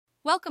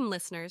Welcome,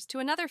 listeners, to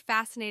another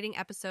fascinating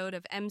episode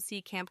of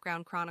MC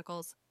Campground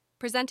Chronicles,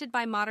 presented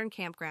by Modern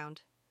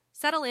Campground.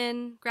 Settle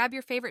in, grab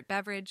your favorite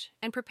beverage,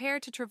 and prepare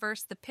to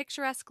traverse the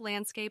picturesque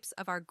landscapes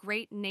of our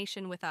great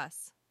nation with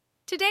us.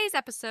 Today's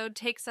episode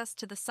takes us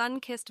to the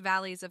sun-kissed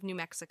valleys of New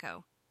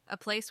Mexico, a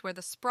place where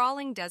the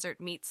sprawling desert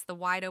meets the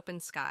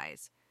wide-open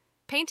skies,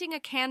 painting a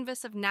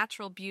canvas of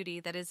natural beauty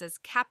that is as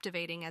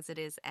captivating as it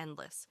is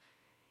endless.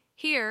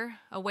 Here,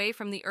 away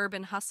from the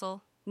urban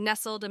hustle,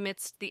 nestled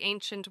amidst the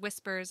ancient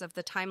whispers of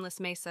the timeless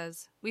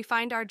mesas, we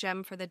find our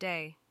gem for the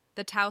day,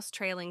 the Taos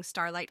Trailing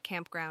Starlight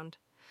Campground.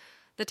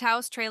 The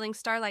Taos Trailing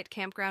Starlight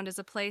Campground is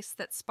a place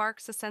that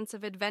sparks a sense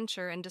of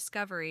adventure and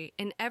discovery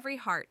in every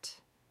heart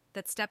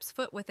that steps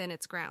foot within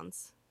its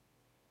grounds.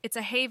 It's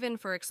a haven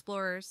for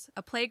explorers,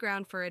 a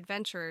playground for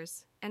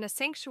adventurers, and a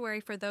sanctuary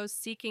for those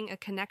seeking a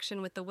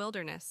connection with the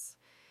wilderness.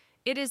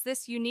 It is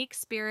this unique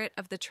spirit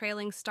of the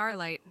trailing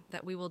starlight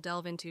that we will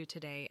delve into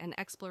today, an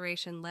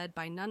exploration led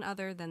by none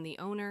other than the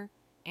owner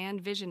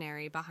and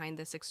visionary behind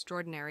this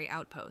extraordinary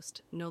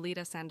outpost,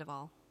 Nolita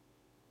Sandoval.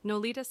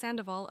 Nolita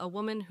Sandoval, a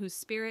woman whose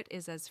spirit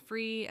is as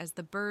free as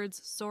the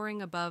birds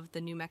soaring above the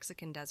New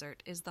Mexican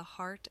desert, is the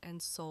heart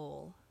and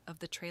soul of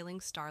the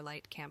Trailing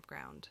Starlight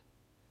Campground.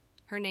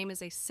 Her name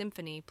is a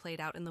symphony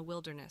played out in the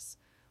wilderness,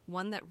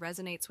 one that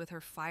resonates with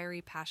her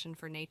fiery passion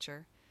for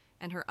nature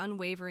and her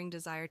unwavering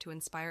desire to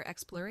inspire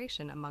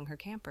exploration among her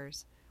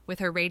campers. With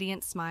her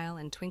radiant smile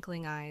and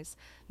twinkling eyes,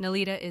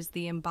 Nolita is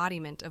the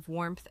embodiment of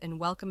warmth and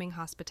welcoming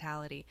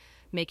hospitality,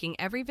 making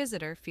every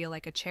visitor feel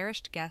like a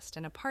cherished guest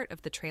and a part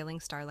of the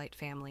Trailing Starlight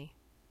family.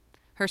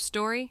 Her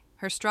story,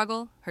 her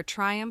struggle, her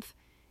triumph,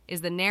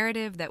 is the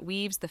narrative that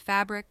weaves the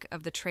fabric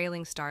of the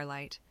Trailing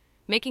Starlight,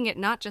 making it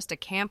not just a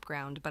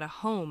campground but a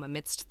home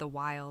amidst the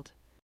wild.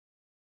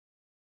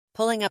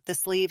 Pulling up the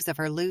sleeves of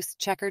her loose,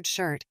 checkered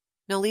shirt,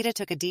 Nolita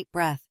took a deep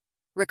breath,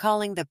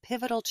 recalling the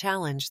pivotal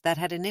challenge that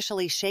had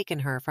initially shaken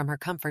her from her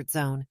comfort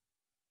zone.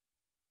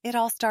 It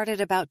all started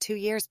about 2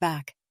 years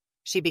back,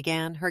 she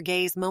began, her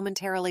gaze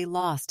momentarily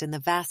lost in the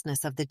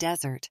vastness of the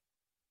desert.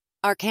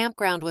 Our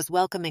campground was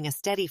welcoming a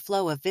steady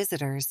flow of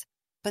visitors,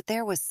 but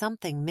there was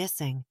something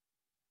missing.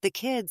 The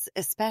kids,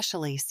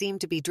 especially,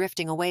 seemed to be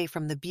drifting away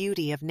from the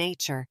beauty of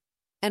nature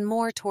and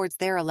more towards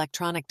their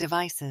electronic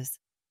devices.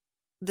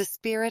 The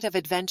spirit of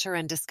adventure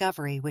and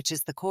discovery, which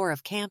is the core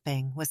of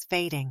camping, was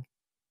fading.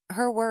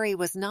 Her worry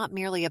was not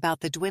merely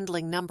about the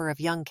dwindling number of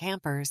young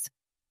campers,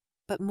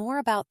 but more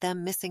about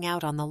them missing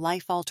out on the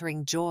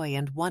life-altering joy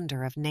and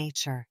wonder of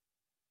nature.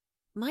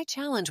 My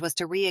challenge was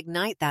to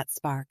reignite that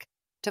spark,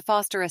 to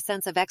foster a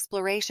sense of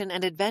exploration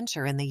and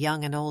adventure in the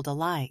young and old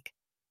alike,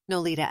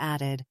 Nolita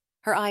added,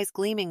 her eyes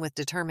gleaming with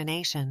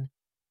determination.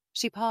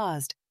 She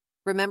paused,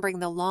 remembering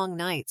the long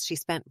nights she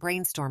spent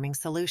brainstorming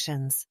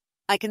solutions.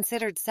 I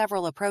considered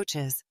several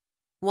approaches.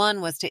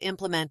 One was to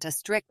implement a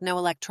strict no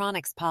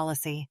electronics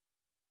policy,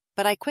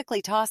 but I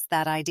quickly tossed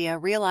that idea,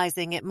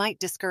 realizing it might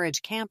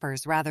discourage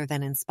campers rather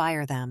than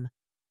inspire them.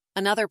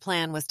 Another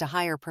plan was to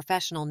hire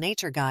professional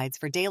nature guides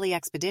for daily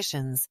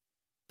expeditions,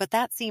 but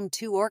that seemed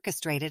too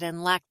orchestrated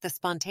and lacked the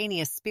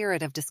spontaneous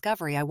spirit of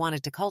discovery I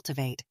wanted to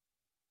cultivate.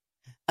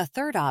 A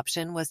third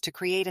option was to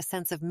create a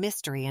sense of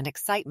mystery and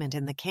excitement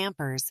in the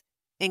campers,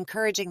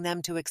 encouraging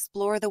them to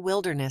explore the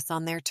wilderness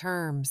on their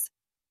terms.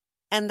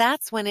 And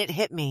that's when it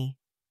hit me,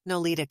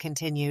 Nolita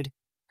continued,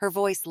 her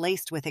voice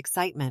laced with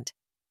excitement.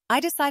 I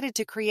decided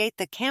to create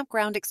the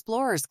Campground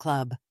Explorers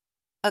Club,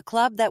 a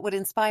club that would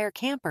inspire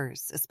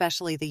campers,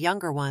 especially the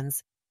younger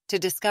ones, to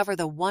discover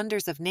the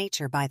wonders of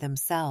nature by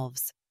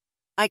themselves.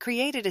 I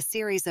created a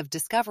series of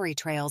discovery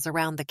trails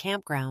around the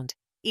campground,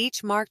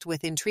 each marked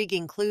with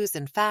intriguing clues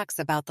and facts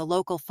about the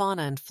local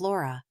fauna and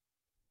flora.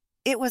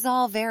 It was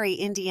all very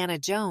Indiana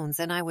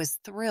Jones, and I was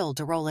thrilled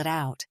to roll it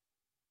out.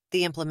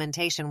 The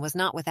implementation was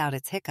not without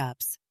its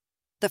hiccups.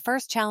 The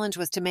first challenge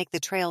was to make the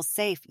trails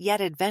safe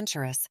yet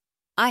adventurous.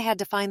 I had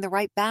to find the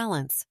right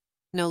balance,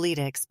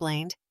 Nolita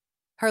explained,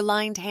 her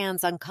lined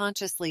hands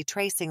unconsciously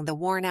tracing the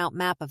worn-out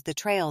map of the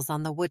trails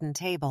on the wooden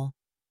table.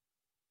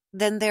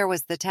 Then there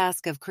was the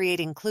task of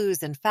creating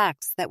clues and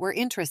facts that were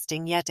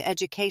interesting yet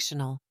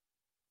educational.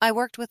 I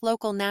worked with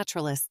local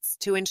naturalists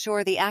to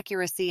ensure the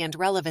accuracy and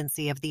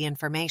relevancy of the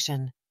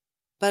information.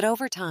 But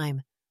over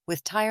time,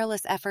 with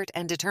tireless effort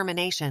and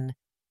determination,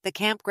 the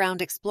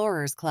Campground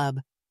Explorers Club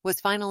was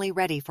finally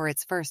ready for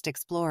its first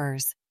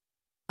explorers.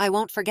 I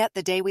won't forget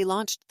the day we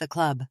launched the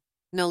club,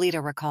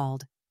 Nolita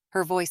recalled,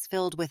 her voice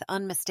filled with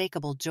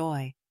unmistakable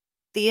joy.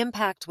 The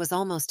impact was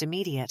almost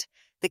immediate.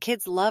 The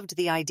kids loved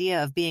the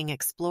idea of being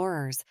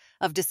explorers,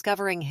 of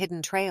discovering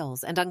hidden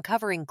trails and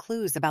uncovering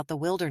clues about the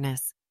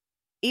wilderness.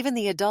 Even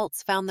the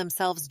adults found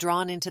themselves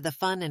drawn into the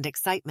fun and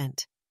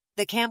excitement.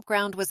 The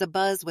campground was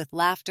abuzz with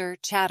laughter,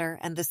 chatter,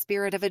 and the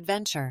spirit of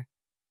adventure.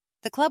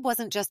 The club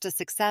wasn't just a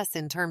success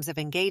in terms of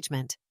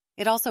engagement,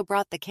 it also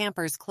brought the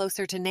campers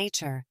closer to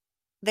nature.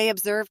 They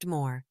observed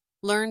more,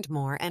 learned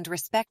more, and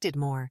respected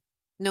more,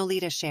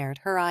 Nolita shared,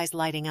 her eyes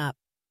lighting up.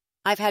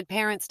 I've had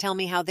parents tell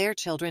me how their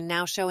children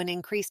now show an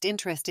increased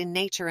interest in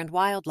nature and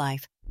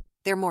wildlife.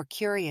 They're more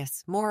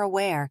curious, more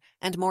aware,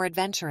 and more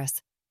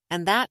adventurous.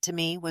 And that, to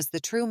me, was the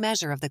true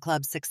measure of the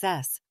club's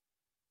success.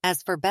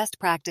 As for best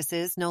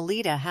practices,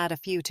 Nolita had a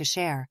few to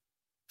share.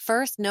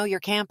 First, know your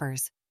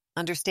campers.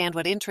 Understand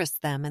what interests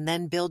them and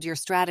then build your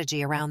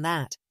strategy around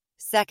that.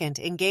 Second,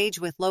 engage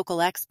with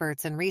local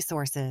experts and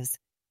resources.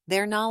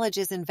 Their knowledge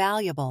is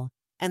invaluable,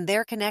 and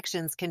their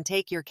connections can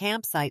take your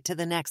campsite to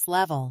the next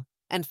level.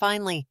 And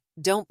finally,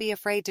 don't be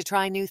afraid to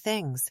try new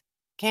things.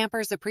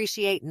 Campers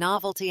appreciate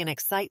novelty and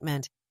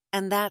excitement,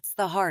 and that's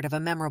the heart of a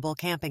memorable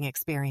camping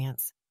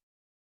experience.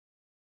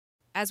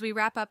 As we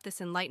wrap up this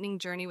enlightening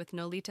journey with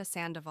Nolita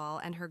Sandoval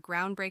and her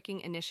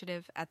groundbreaking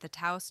initiative at the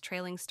Taos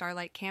Trailing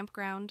Starlight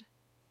Campground,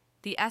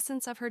 the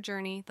essence of her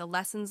journey, the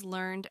lessons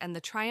learned, and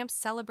the triumphs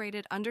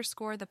celebrated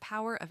underscore the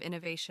power of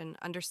innovation,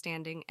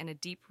 understanding, and a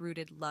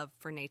deep-rooted love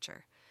for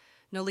nature.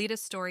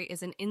 Nolita's story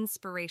is an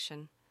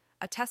inspiration,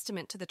 a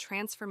testament to the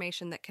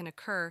transformation that can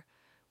occur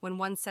when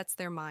one sets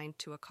their mind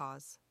to a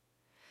cause.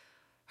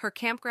 Her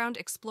Campground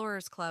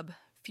Explorers Club,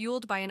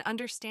 fueled by an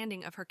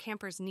understanding of her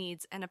campers'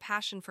 needs and a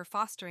passion for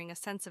fostering a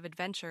sense of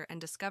adventure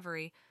and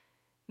discovery,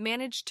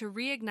 managed to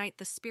reignite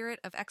the spirit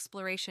of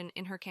exploration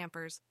in her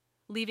campers,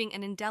 leaving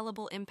an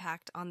indelible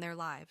impact on their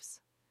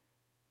lives.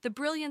 The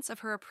brilliance of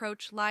her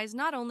approach lies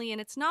not only in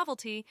its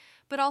novelty,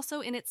 but also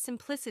in its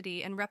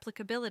simplicity and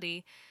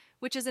replicability,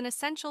 which is an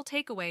essential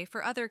takeaway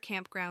for other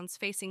campgrounds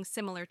facing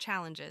similar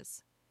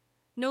challenges.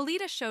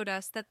 Nolita showed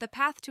us that the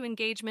path to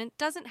engagement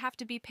doesn't have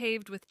to be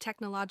paved with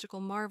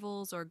technological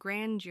marvels or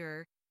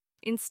grandeur.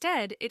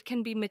 Instead, it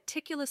can be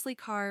meticulously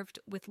carved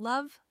with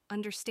love,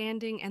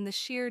 understanding, and the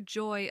sheer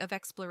joy of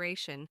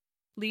exploration,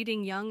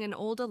 leading young and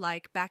old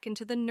alike back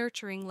into the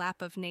nurturing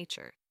lap of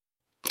nature.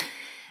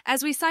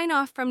 As we sign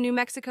off from New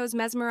Mexico's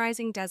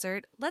mesmerizing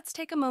desert, let's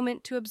take a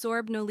moment to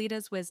absorb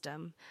Nolita's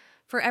wisdom.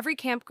 For every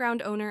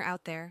campground owner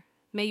out there,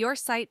 may your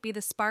site be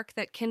the spark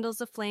that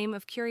kindles a flame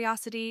of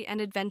curiosity and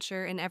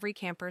adventure in every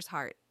camper's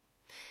heart.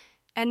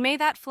 And may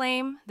that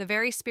flame, the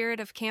very spirit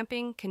of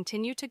camping,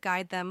 continue to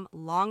guide them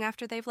long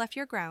after they've left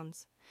your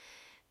grounds.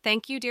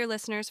 Thank you, dear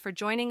listeners, for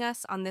joining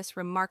us on this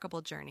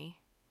remarkable journey.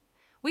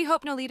 We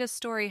hope Nolita's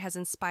story has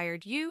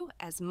inspired you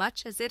as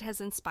much as it has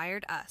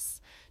inspired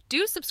us.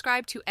 Do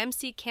subscribe to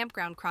MC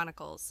Campground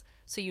Chronicles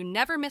so you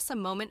never miss a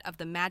moment of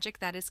the magic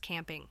that is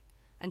camping.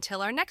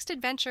 Until our next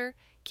adventure,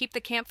 keep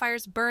the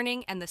campfires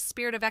burning and the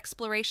spirit of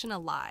exploration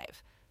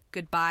alive.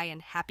 Goodbye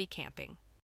and happy camping.